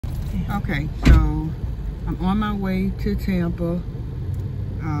Okay, so I'm on my way to Tampa.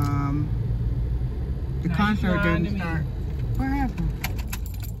 The concert didn't start. What happened?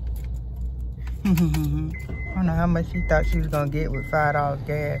 I don't know how much she thought she was gonna get with $5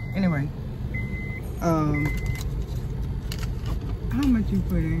 gas. Anyway, how much you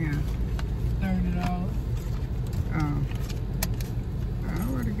put in here? $30. I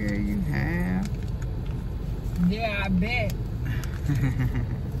would have gave you half. Yeah, I bet.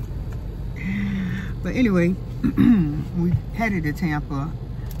 But anyway, we headed to Tampa.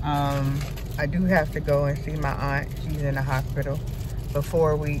 I do have to go and see my aunt. She's in the hospital.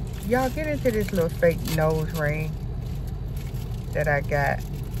 Before we, y'all, get into this little fake nose ring that I got.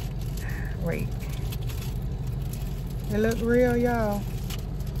 Wait. It look real, y'all.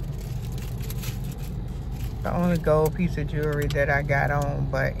 The only gold piece of jewelry that I got on,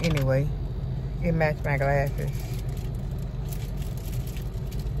 but anyway, it matched my glasses,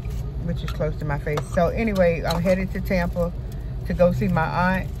 which is close to my face. So anyway, I'm headed to Tampa to go see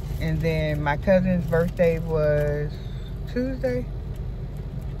my aunt, and then my cousin's birthday was Tuesday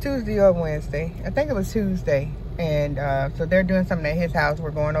or Wednesday. I think it was Tuesday. And so they're doing something at his house.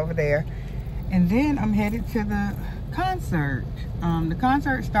 We're going over there. And then I'm headed to the concert. The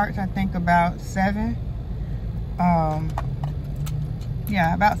concert starts, I think, about 7.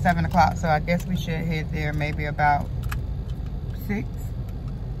 Yeah, about 7 o'clock. So I guess we should head there maybe about 6.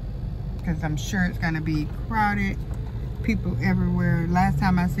 Because I'm sure it's going to be crowded. People everywhere. Last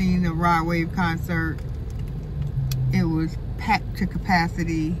time I seen the Rod Wave concert, it was packed to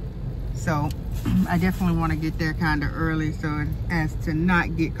capacity. So I definitely want to get there kind of early so as to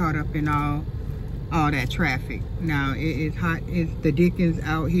not get caught up in all that traffic. Now it is hot. It's the Dickens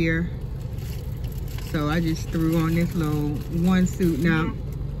out here. So I just threw on this little one suit now.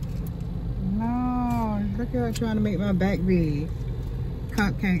 No, look at her trying to make my back big.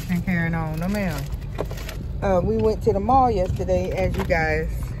 Cupcakes and carrying on. No ma'am. We went to the mall yesterday, as you guys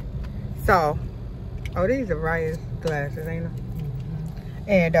saw. Oh, these are Raya's glasses, ain't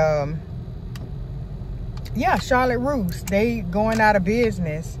they? And yeah, Charlotte Russe, they going out of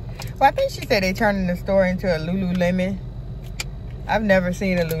business. Well, I think she said they turning the store into a Lululemon. I've never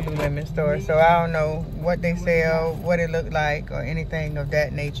seen a Lululemon store, so I don't know what they sell, what it looked like, or anything of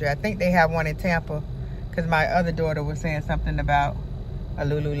that nature. I think they have one in Tampa, because my other daughter was saying something about a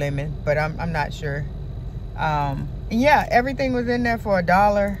Lululemon, but I'm not sure. And yeah, everything was in there for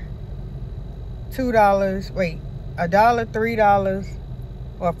 $1, $2, wait, $1, $3,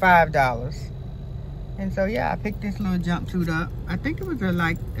 or $5. And so yeah, I picked this little jumpsuit up. I think it was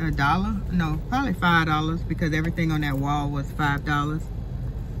like $1, no, probably $5, because everything on that wall was $5.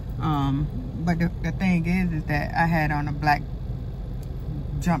 But the thing is that I had on a black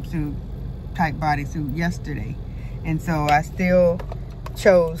jumpsuit type bodysuit yesterday, and so I still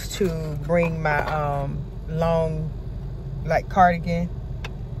chose to bring my long like cardigan.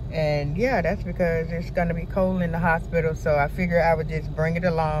 And yeah, that's because it's gonna be cold in the hospital, so I figured I would just bring it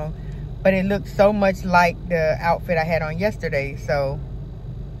along. But it looked so much like the outfit I had on yesterday, so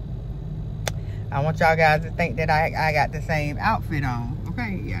I want y'all guys to think that I got the same outfit on.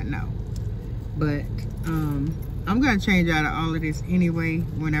 Okay, yeah, no. But I'm gonna change out of all of this anyway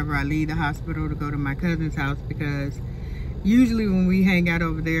whenever I leave the hospital to go to my cousin's house, because usually when we hang out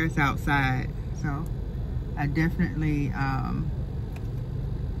over there, it's outside. So I definitely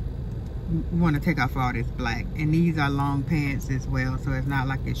want to take off all this black. And these are long pants as well, so it's not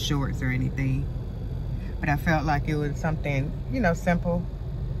like it's shorts or anything. But I felt like it was something, you know, simple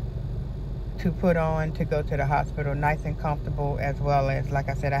to put on to go to the hospital, nice and comfortable, as well as, like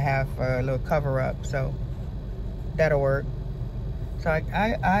I said, I have a little cover up, so that'll work. So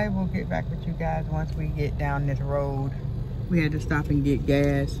I will get back with you guys once we get down this road. We had to stop and get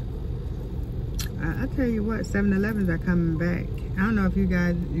gas. I tell you what, 7-Elevens are coming back. I don't know if you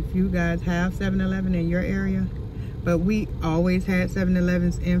guys have 7-Eleven in your area, but we always had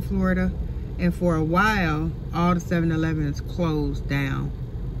 7-Elevens in Florida, and for a while all the 7-Elevens closed down,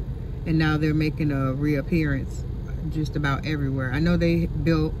 and now they're making a reappearance just about everywhere. I know they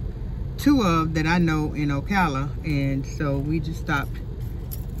built 2 of that I know in Ocala, and so we just stopped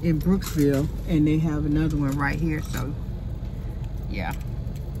in Brooksville, and they have another one right here. So yeah.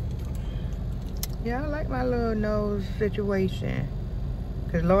 Yeah, I like my little nose situation,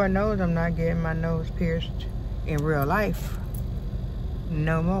 because Lord knows I'm not getting my nose pierced in real life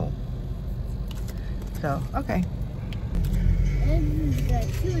no more. So, okay.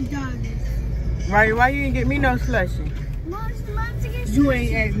 Why you didn't get me no slushie? You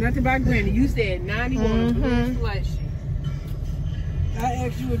ain't asked nothing about Granny. You said 91 blue slushie. I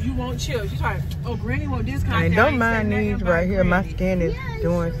asked you if you want chips. She's like, oh, Granny want this kind I of thing. don't mind these right here. My skin is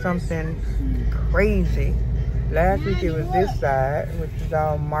doing something crazy. Last week it was this side, which is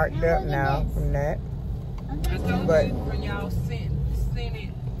all marked up now from that. But when y'all send it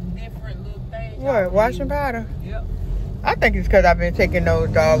different little things. what? Washing powder? Yep. I think it's because I've been taking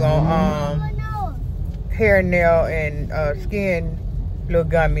those doggone hair, nail, and skin little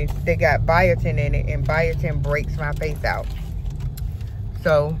gummies. They got biotin in it, and biotin breaks my face out.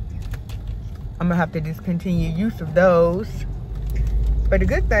 So I'm gonna have to discontinue use of those. But the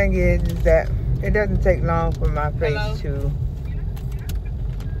good thing is that it doesn't take long for my face to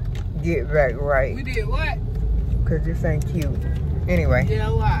get back right. We did what? Cause this ain't cute. Anyway. Did a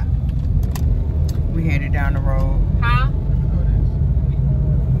lot. We headed down the road. Huh?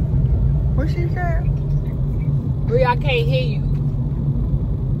 What she said? Bree, I can't hear you.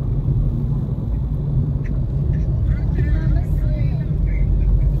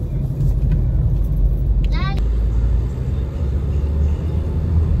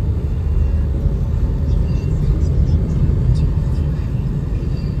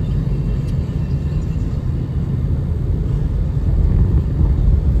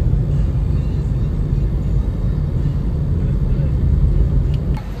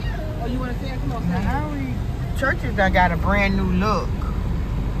 Churches that got a brand new look.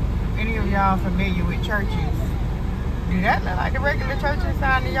 Any of y'all familiar with churches? Do that look like the regular churches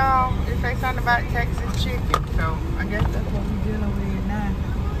sign to y'all? It say something about Texas chicken, so I guess that's what we're dealing with now.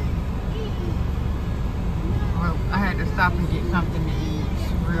 Well, I had to stop and get something to eat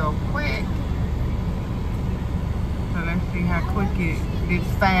real quick. So let's see how quick this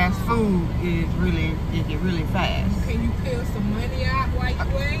fast food is it really fast. Can you peel some money out while you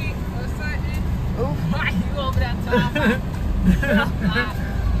wait or something? Oof. Why you over that time?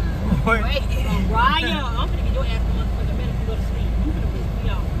 Wait, Ryan, I'm gonna get your ass on for the minute you go to sleep. You finna piss me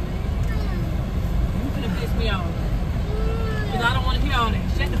off. You finna piss me off. Cause I don't wanna hear all that.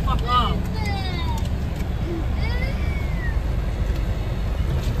 Shut the fuck up.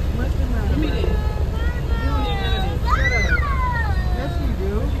 What's the matter? Give me this. You don't need none of this. Shut up. Yes, you do.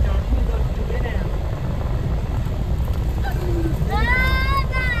 You don't. You go sit down.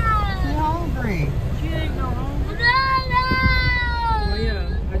 You're hungry. She ain't no hungry. Oh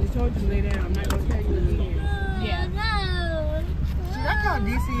yeah, I just told you to lay down. I'm not gonna tell you again. Yeah. Should I call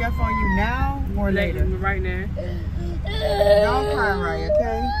DCF on you now or later? Right now. Don't cry, Raya,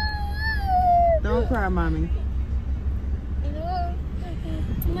 okay? Don't cry, mommy.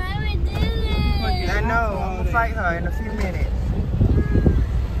 I know. I'm gonna fight her in a few minutes.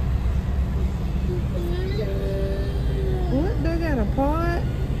 What? They got a pod?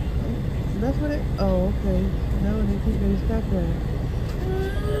 That's what it. Oh, okay. No, they keep their stuff there.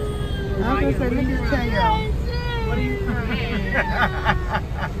 I was gonna say, let me tell y'all. What are you crying?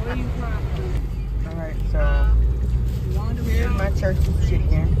 What are you crying? All right, so here's my turkey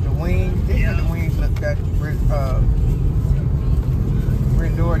chicken. The wings. This is the wings look that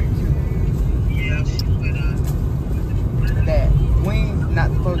resorted to. That wings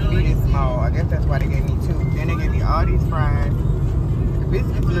not supposed to be this small. I guess that's why they gave me two. Then they gave me all these fries. The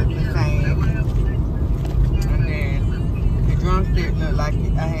biscuits look the same. And then the drumstick looked like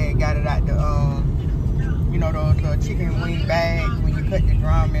I had got it out the you know those chicken wing bags when you cut the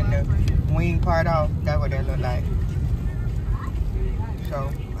drum and the wing part off. That's what that looked like. So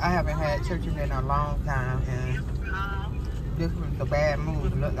I haven't had churches in a long time, and this was a bad move.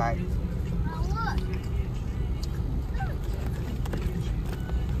 It looked like.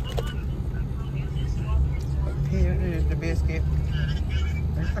 Here is the biscuit.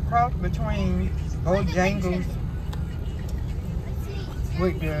 It's a cross between Bojangles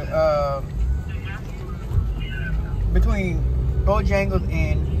with the between Bojangles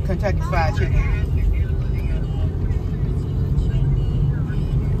and Kentucky Fried Chicken.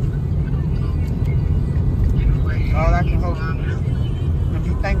 All I can hope and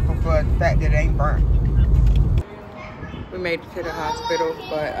be thankful for the fact that it ain't burnt. We made it to the hospital,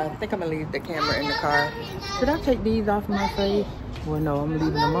 but I think I'm gonna leave the camera in the car. Should I take these off my face? Well, no, I'm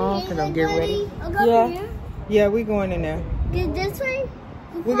leaving them on because I'm getting ready. Yeah, yeah, we going in there. Get this way?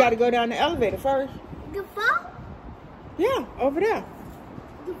 We got to go down the elevator first. The fall? Yeah, over there.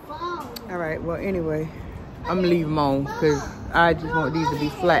 The fall. All right, well, anyway, I'm gonna leave them on because I just want these to be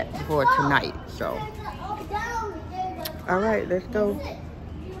flat for tonight. So, all right, let's go.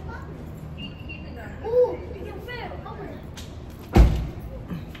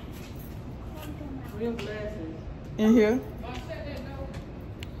 In here.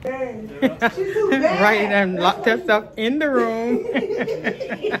 Right, and locked herself in the room. That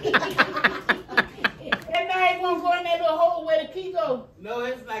night won't go in that little little hole where the key go? No,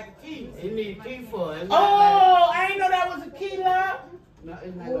 it's like a key. You need a key for it. Oh, I ain't know that was a key lock. No,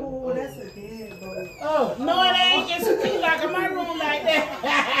 it's not Oh, that's a dead boy. Oh, no, it ain't. It's a key lock in my room like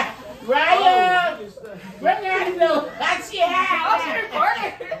that. Raya, bring her to know. She had.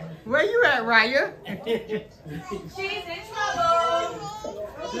 Where you at, Raya? She's in trouble.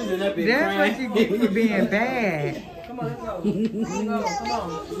 She's in that big That's what you get for being bad. Come on, let's go. Let's go, come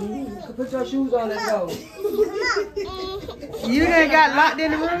on. Put your shoes on, let's go. You done got locked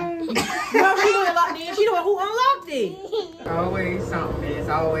in the room? No, she didn't lock it. She the one who unlocked it. Always something. It's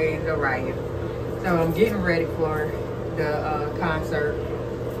always a riot. So I'm getting ready for the concert.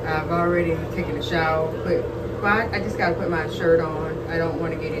 I've already taken a shower. I just got to put my shirt on. I don't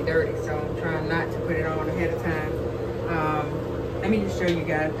want to get it dirty, so I'm trying not to put it on ahead of time. Let me just show you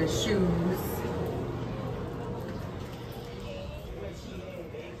guys the shoes.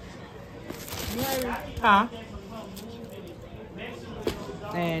 Huh?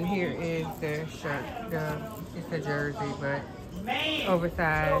 And here is the shirt. It's a jersey, but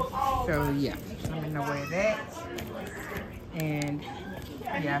oversized. So yeah, I'm gonna wear that. And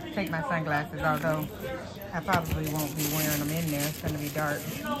yeah, I have to take my sunglasses, although I probably won't be wearing them in there. It's gonna be dark.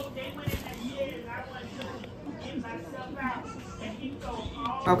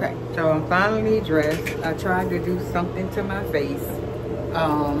 Okay, so I'm finally dressed. I tried to do something to my face.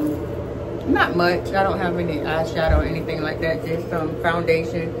 Not much. I don't have any eyeshadow or anything like that. Just some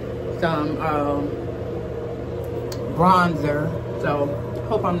foundation, some bronzer. So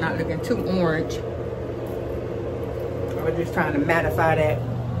hope I'm not looking too orange. I was just trying to mattify that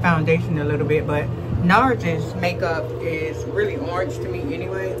foundation a little bit, but Narja's makeup is really orange to me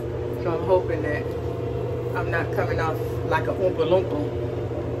anyway. So I'm hoping that I'm not coming off like a Oompa Loompa.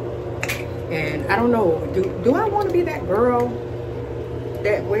 And I don't know, do I want to be that girl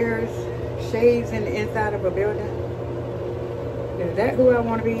that wears shades in the inside of a building? Is that who I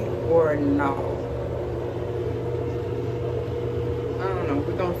want to be or no? I don't know,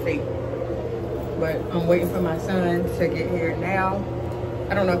 we're gonna see. But I'm waiting for my son to get here now.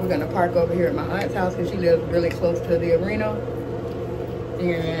 I don't know if we're gonna park over here at my aunt's house because she lives really close to the arena.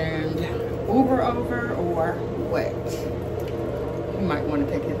 And Uber over or what? He might want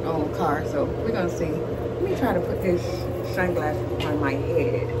to take his own car, so we're gonna see. Let me try to put this sunglasses on my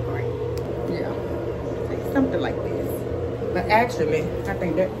head. Right. Yeah, something like this. But actually, I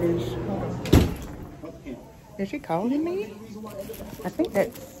think that is, hold on. Is she calling me? I think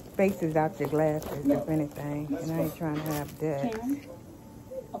that spaces out your glasses, if anything. And I ain't trying to have that.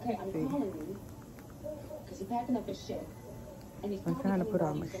 Okay, I'm calling you because he's packing up his shit. And he's I'm trying to put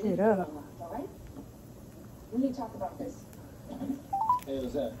all my shit up. All right? We need to talk about this. Hey,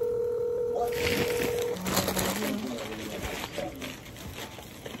 what's that?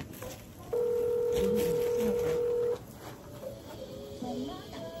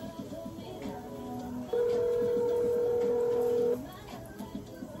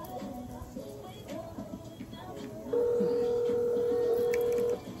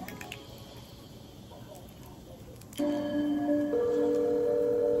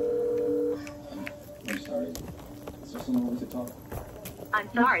 I'm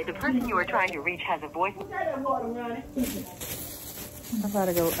sorry, the person you are trying to reach has a voice. I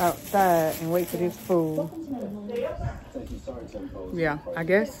gotta go outside and wait for this food. Yeah, I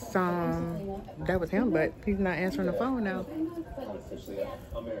guess that was him, but he's not answering the phone now.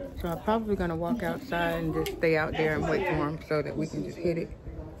 So I'm probably gonna walk outside and just stay out there and wait for him so that we can just hit it.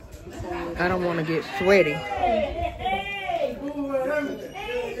 I don't want to get sweaty.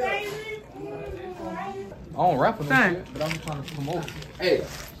 I don't rap for no Son. shit, but I'm trying to promote. Hey,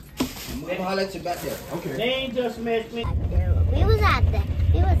 I'm gonna holler at you back there. Okay. They ain't just messed me. We was at.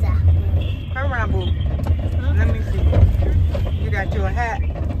 Come around, boo. Let me see. You got you a hat.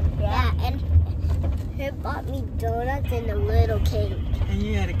 Yeah, and he bought me donuts and a little cake. And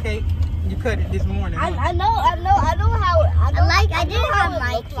you had a cake. You cut it this morning. Huh? I know how. I didn't have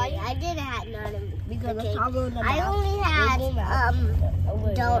my cake. I didn't have none of the cake. I only had a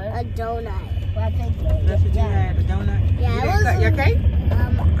donut. That's what you had, a donut? Yeah, You didn't cut your cake?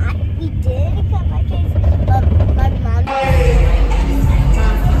 We did cut my cake, but my mom.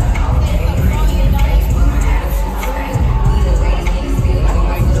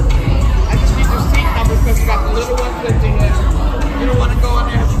 I just need your seat number because you got the little one flipped in there. You don't want to go in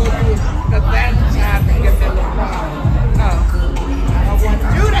there and have to go through the bathroom time and get that little problem. Oh. I don't want to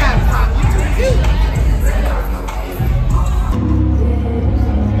do that, Mom. You're too cute.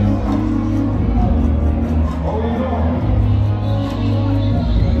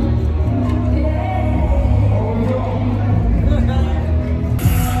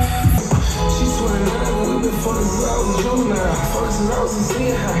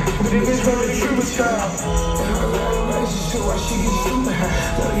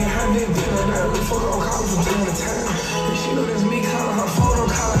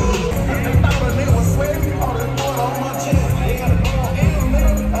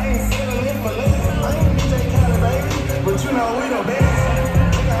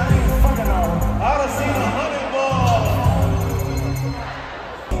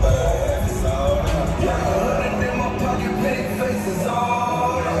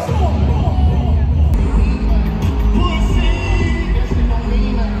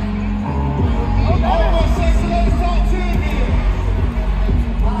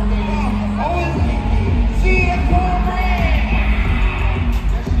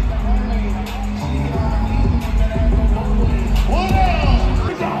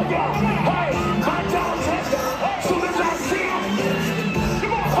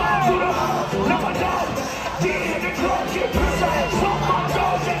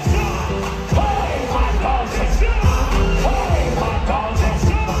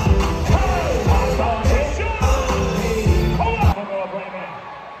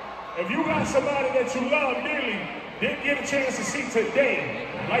 chance to see today.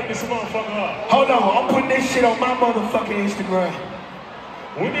 Light this motherfucker up. Hold on, I'm putting this shit on my motherfucking Instagram.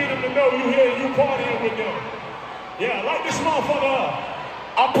 We need them to know you here and you partying with them. Yeah, light this motherfucker up.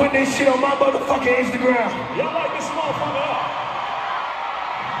 I'm putting this shit on my motherfucking Instagram. Y'all light this motherfucker up.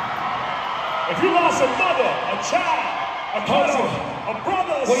 If you lost a mother, a child, a cousin, a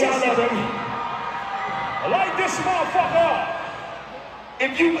brother, a sister, light this motherfucker up.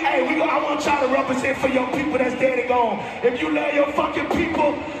 If you, hey, I want y'all to represent for your people that's dead and gone. If you love your fucking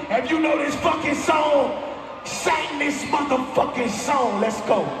people, if you know this fucking song, sing this motherfucking song. Let's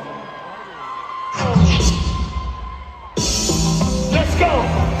go. Let's go.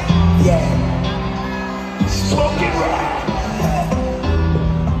 Yeah. Smoking ride.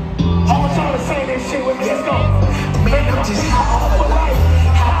 I want y'all to sing this shit with me. Let's go. Man, I'm just high off of life.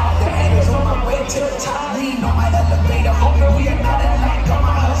 High off the haters on my way to the top. Lean on my elevator, hoping we are not alike. I'm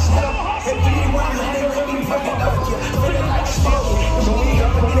a hustler. If you ain't 100, let me fuck it up. Feeling like smoking. So we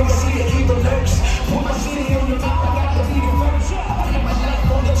up and niggas see the evil lurks. Put my city on the map, I got the beat first. Put my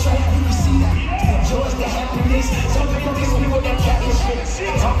life on the track, you can see that. The joys, the happiness. Some people diss me with that capital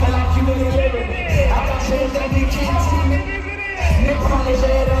shit. Talking like you really living it. I got shit that they can't see me. Nick probably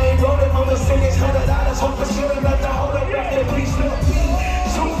said I ain't rolling on the city's $100. Hope it's still enough to hold up. Rest in peace, Lil B.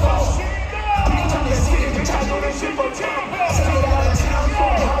 Too far. Bitch, I'm the city, bitch, I do this shit for time. Stay out of town,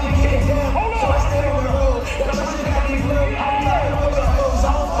 fuck how you get down. So I stay on the road. That's why she got me blurred. I'm riding with the hoes. I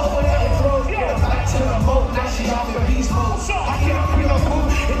don't fuck with that and throws. Back to the boat, now she off the beast mode. I can't feel no food,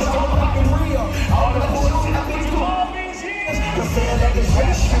 it's all fucking real. All the bullshit I've been through all these years. The fair that is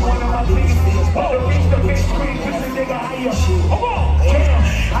rich, one of my biggest fears. But to reach the big screen, cause the nigga higher. Come on, damn,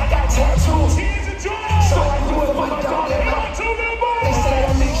 I got tattoos. So I do it for my dog and my they say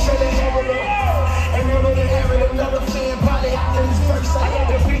I make sure they have it up. And never to have it, another fan probably after this verse. I had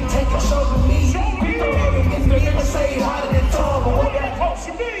the beat take control of me. People haven't been me ever say harder than Tom, but what that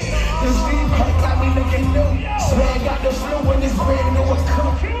supposed to be? This beat got me looking new. Swag got the flu when it's brand new and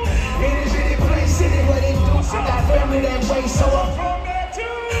cool. It is in the place, city what it do. I got family that way, so I'm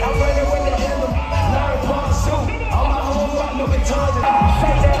running with the emblem. Not a part suit. All my homies got no guitars and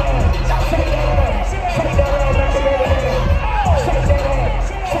shake that ass, shake that ass, shake that ass, like a little ass. Shake that ass,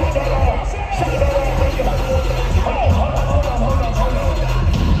 shake that ass, shake that ass.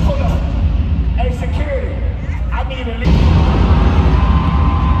 Hold on. Hey, security, I need a lead.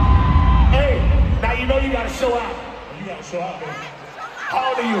 Hey, now you know you gotta show out. You gotta show out, baby. How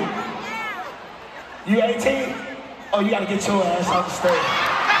old are you? You 18? Oh, you gotta get your ass off the stage.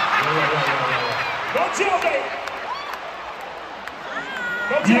 Don't chill, baby.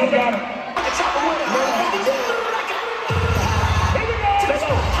 Don't You chill, got baby. it.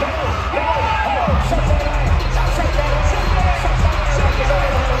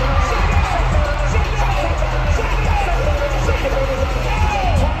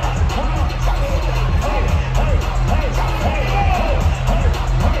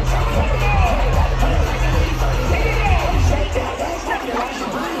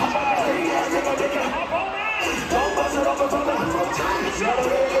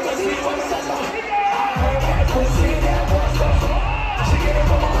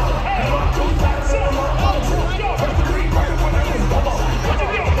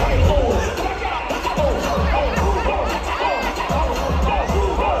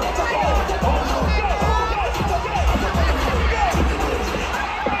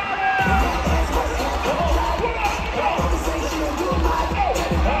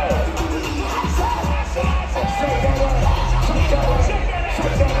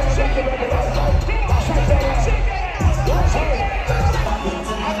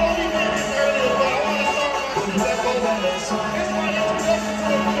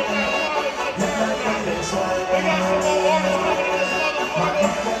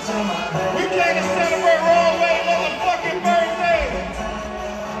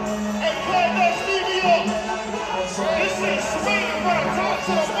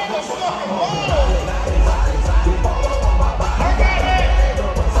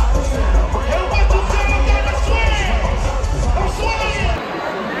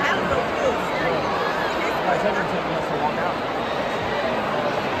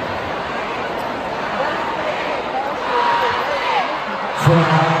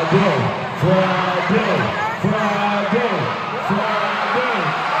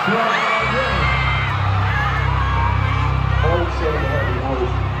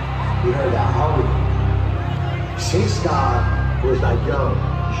 We heard that hungry. Since God was like, yo,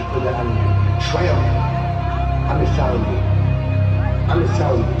 you should put that on your trail. I'm just telling you. I'm just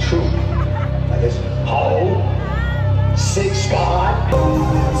telling you the truth. Like it's whole. Since God.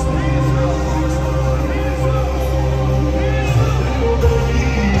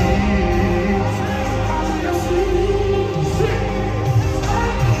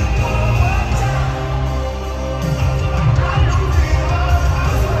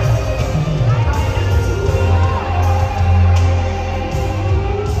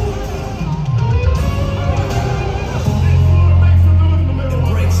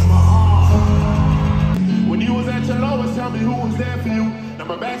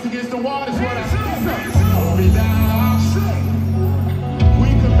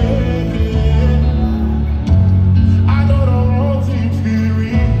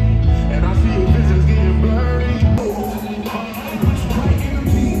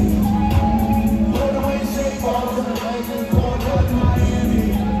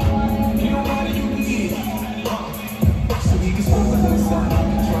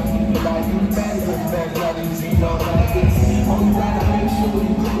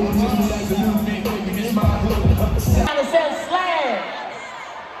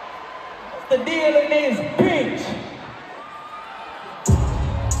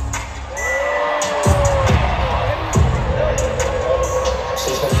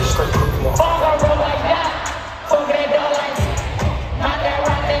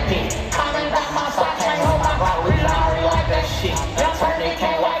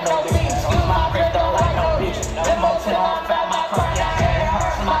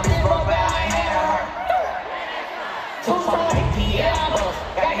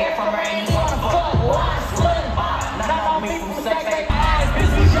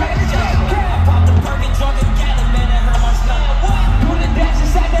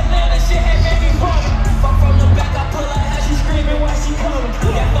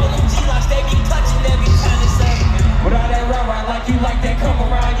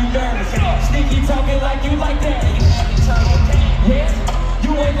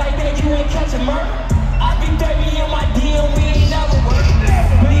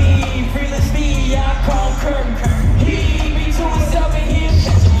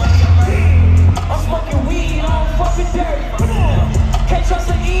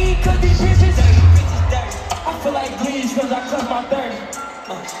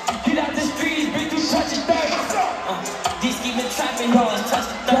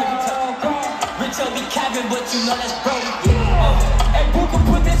 you know that's Brody. Hey, who can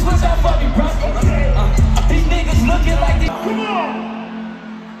put this switch on for me, bro? These niggas looking like they. Come on!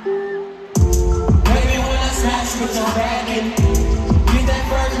 Baby, when I smash, switch on bagging. Get that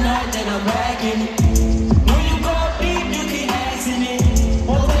first night, then I'm bagging. When you go deep, you keep asking it.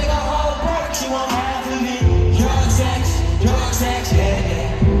 Won't take a whole break, you won't have of it. Drug sex, yeah,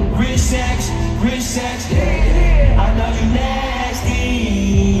 yeah. Rich sex, yeah, yeah. I know you nasty.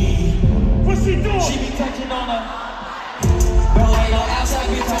 What's she doing? She be touching on her. Bro, ain't no outside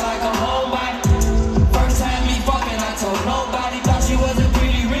bitch, I like a homebody. First time me fucking, I told nobody. Thought she was a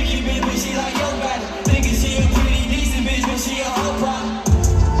pretty Ricky bitch, but she like your body. Thinking she a pretty decent bitch, but she a whole problem.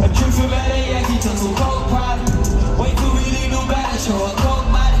 A trip from LAX, he took some coke probably. Wait till we leave new body, show a coke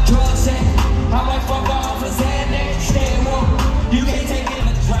body. Drug sex, I might fuck her off a Xanax. Stay woke, you can't take it in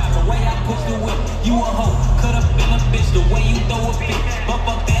the drive. The way I push the whip, you a hoe. Could've been a bitch, the way you throw a fit. But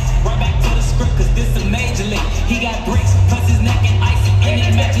fuck that, run back to the script, cause this a major league. He got bricks, plus his neck and ice, and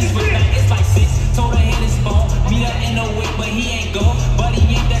it matches with that. It's like 6. Told her hit his phone, meet her in the whip, but he ain't go. But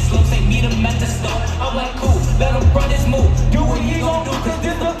he ain't that slow, say meet him at the store. I'm like, cool, let him run his move. Do what he gon' do, cause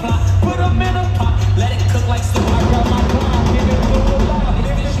this the plot. Put him in a pot, let it cook like soup. I grab my prime, give it to the lot.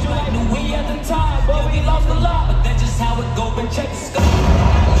 If it's you like knew we at the time, but we lost a lot. But that's just how it go, but check the scope.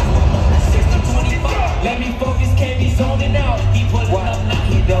 60-24, let me focus, can't be zoning out. He pulling up now,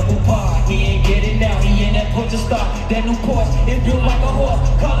 he double par. He ain't getting out, he in that push to start. That new Porsche, it built like a horse,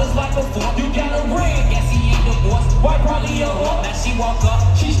 colors like a fork. You got a ring, guess he ain't divorced. Why probably a whore? Now she walk up,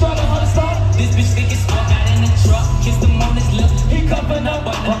 she started her start. This bitch think it's fun, got in the truck, kissed him on his lips. He cuffing up,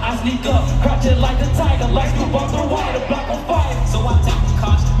 but I sneak up, crouching like a tiger, like scoop off the wire, the block on fire. So I take the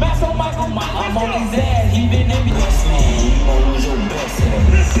car, mask on Michael Mike, I'm on his ass, he been in me. Best man, you gon' lose your best man.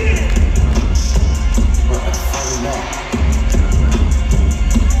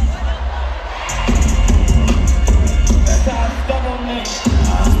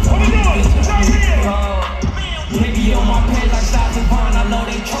 Nigga on my page like shots of Vaughn, I know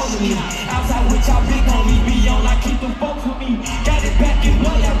they trolling me. Outside with y'all big homies, be on, I keep them folks with me. Got it back in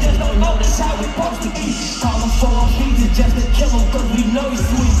blood, I just don't know that's how it's supposed to be. Call him for on pizza just to kill him, cause we know he's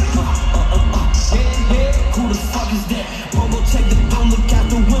sweet. Yeah, who the fuck is that? Bobo check the door, look out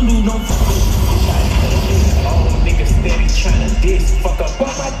the window, don't fuck with me. Old nigga steady tryna diss, fuck up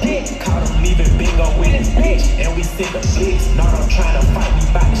on my dick. Caught him leaving bingo with his bitch, and we sick of blicks. Not I'm tryna fight me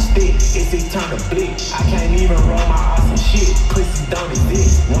by the stick, it's his turn to blick. I can't even roll my awesome shit, pussy don't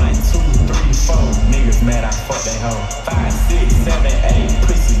exist. 1, 2, 3, 4, niggas mad I fuck that hoe. 5, 6, 7, 8,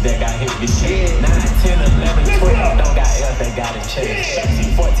 pussies that got hit with shit. 9, 10, 11, 12, don't got else, they got a chase.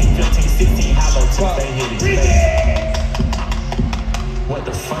 13, 14, 15, 16, hollow till they hit his face. What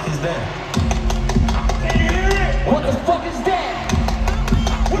the fuck is that? What the fuck is that?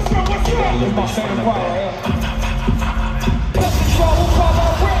 What's up? What's up? This my favorite part right here. Pest control, who call my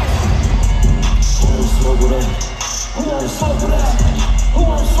rest? Who won't smoke with us? Who won't smoke with us? Who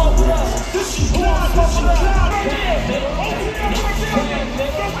won't smoke with us? This is cloud, this is cloud right here.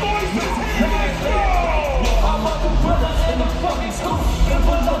 I'm up the brothers in the fucking school. Gonna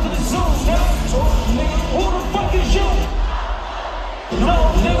pull up to the zoo, nigga. Who the fuck is you? No,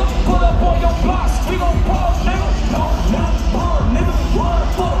 nigga, pull up on your blocks. We gon' pause, nigga. No, nigga. One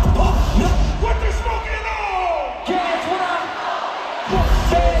for the pop, nigga. What they smoking on? Gas, what up?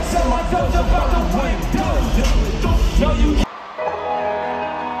 Fans on my dope, jump out the window. No, you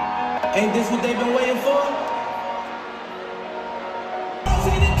ain't this what they been waiting for?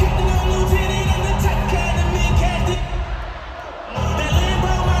 That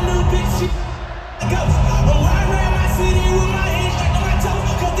Lambo, my new bitch, she goes. Oh, I ran my city with my hands straight to my toes.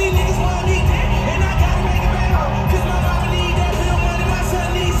 Cause these niggas wanna need that, and I gotta make it back home. Cause my mama need that real money, my son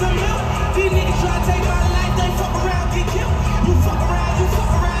needs some milk. These niggas try to take my life, they fuck around, get killed. You fuck around, you fuck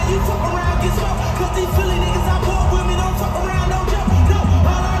around, you fuck around, get smoked. Cause these Philly niggas I bought with me don't fuck around, don't jump. No,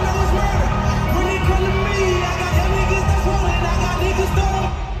 all I know is murder. When it come to me, I got young niggas that's rolling, I got niggas throwing.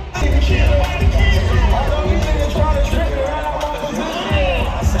 Although these niggas try to trick me right out my position.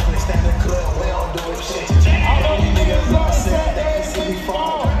 I simply stand in the club, we don't do it shit. Although these niggas upset, they ain't see me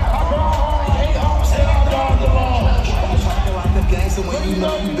fall. I go home, 8 hours, 7 dollars alone. I'm talking like a gangster when you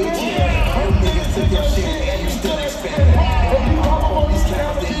know you bitch. Them niggas took your shit and you still expect it. If you walk up on these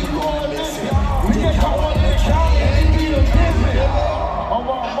cameras, then you gon' miss it. We get caught up in the county and they beat a business. I'm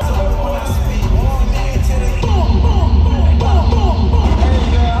on my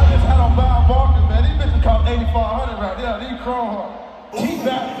called 8500 right there. These chrome. Keep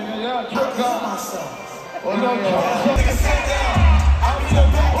back, nigga. Yeah, Turk got myself. You know, nigga, sit down. I'll be the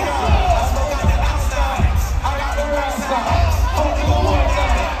back guy. I got the outside. I got the right side. Fuck the one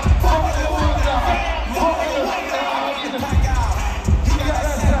side. Fuck the one side. Fuck the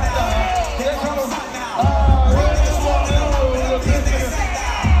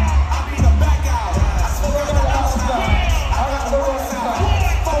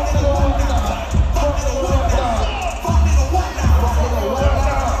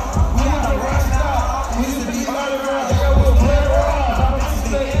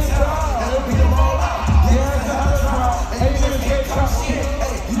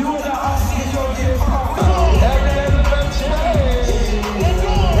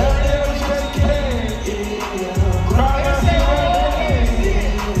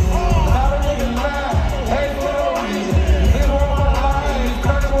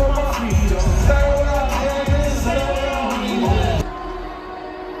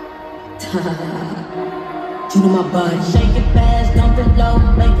But shake it fast, dump it low,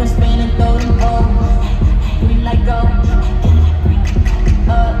 make her spin and throw them home. We like go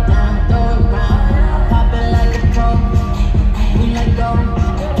up, down, throw it round, pop it like a pro. We like go.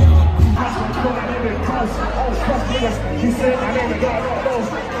 He said my name is God, those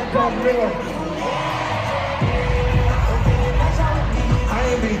dumb nigga. I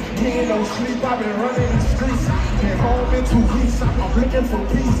ain't been getting no sleep, I've been running the streets. Been home in 2 weeks, I'm looking for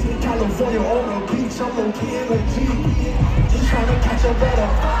peace. California on the beach, I'm low-key in the Jeep. Just trying to catch a better.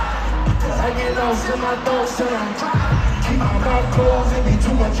 I get lost in my thoughts and I'm keep my mouth closed, it be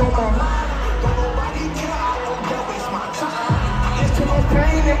too much on my mind. Don't nobody care, I don't care, waste my time. There's too much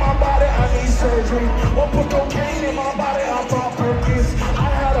pain in my body, I need surgery. Or put cocaine in my body, I bought Perkins. I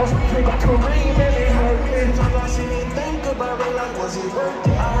had a drink a Kareem and it hurt me. I see me think about it like, was it worth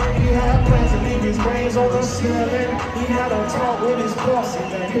it? I heard he had plans to leave his brains on the ceiling. He had a talk with his boss in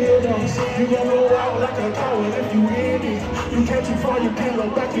the hill. You gon' go out like a coward if you in it. You came too far, you can't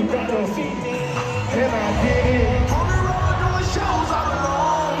look back, you gotta feed me. And I did it. On the road doing shows all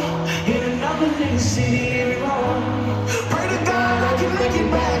alone. In another nigga city, every wrong. Pray to God I can make it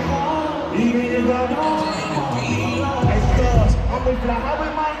back home. Even if I don't. Hey, cuz, I'm with fly high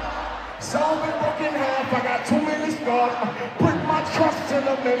with my soul been broken half. I got too many scars. Put my trust in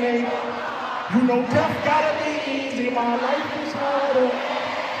a minute. You know death gotta be easy. My life is harder.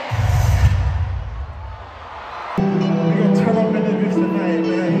 We gonna turn up in the bitch tonight,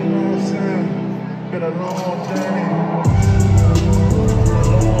 man. You know what I'm saying? Been a long journey.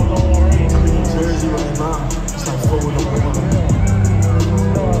 A long race. Jersey right now. Stop forward up with one.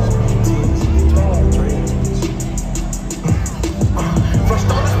 First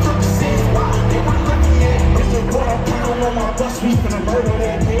started took the seats, why they weren't looking at. It's a boy I put on my bus, we finna murder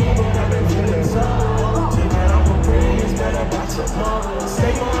that nigga, but I've been feeling so. Tonight I'm a praise, better about tomorrow.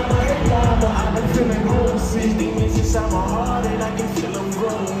 Say mama, hey mama, I've been feeling homesick. Demons inside my heart and I can feel them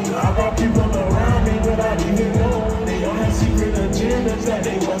growing. I brought people around me without even knowing. They all have secret agendas that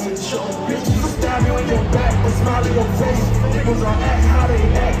they wasn't showing. Bitches stab you in your back, but smile in your face. Niggas don't act how they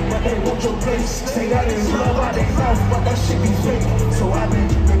act, but they want your place. Say that is love out they mouth, but that shit be fake. So I've been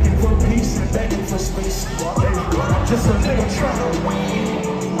looking for peace and begging for space. Hey, I'm just a nigga trying to win.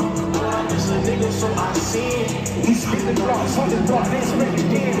 I'm just a nigga, so I sin. We spit the blocks on the block, this make it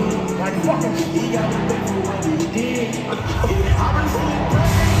dead. Like fucking he got to pay for what he did. I've been feeling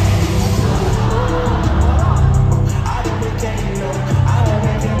pain. I don't make it no, I don't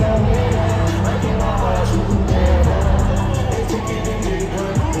make it no winner. Making my heart too bad. They took it and they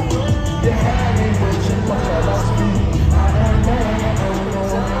went. You had me with you, but you lost me. I am mad, I don't know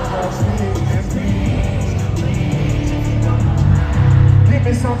what you lost me. And please, give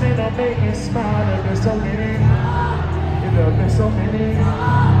me something to make me smile. There's been so many, there's been so many.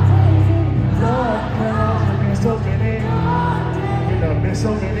 Lord, there's been so many, there's been so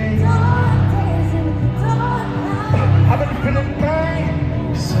many. I've been feeling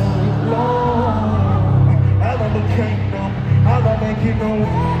pain so long. I love the kingdom, I love making no.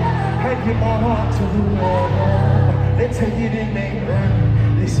 I give my heart to whoever. They take it and they run.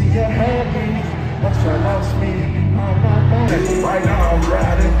 They see you happy, but you lost me. I'm not mad. Right now I'm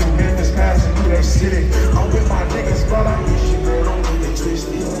riding through Memphis, passing through that city. I'm with my niggas, but I miss you, girl. Don't get it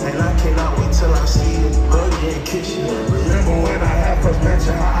twisted. And I cannot wait till I see you, hug you and kiss you. Remember when I had first met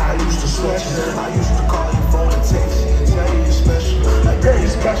you, how I used to sweat you. I used to call you phone and text you and tell you you're special. Like girl, you're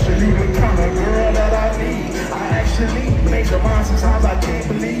special, you the kind of girl that I need. I actually made your mind sometimes I can't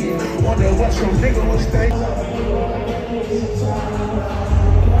believe. Wonder what your nigga would stay.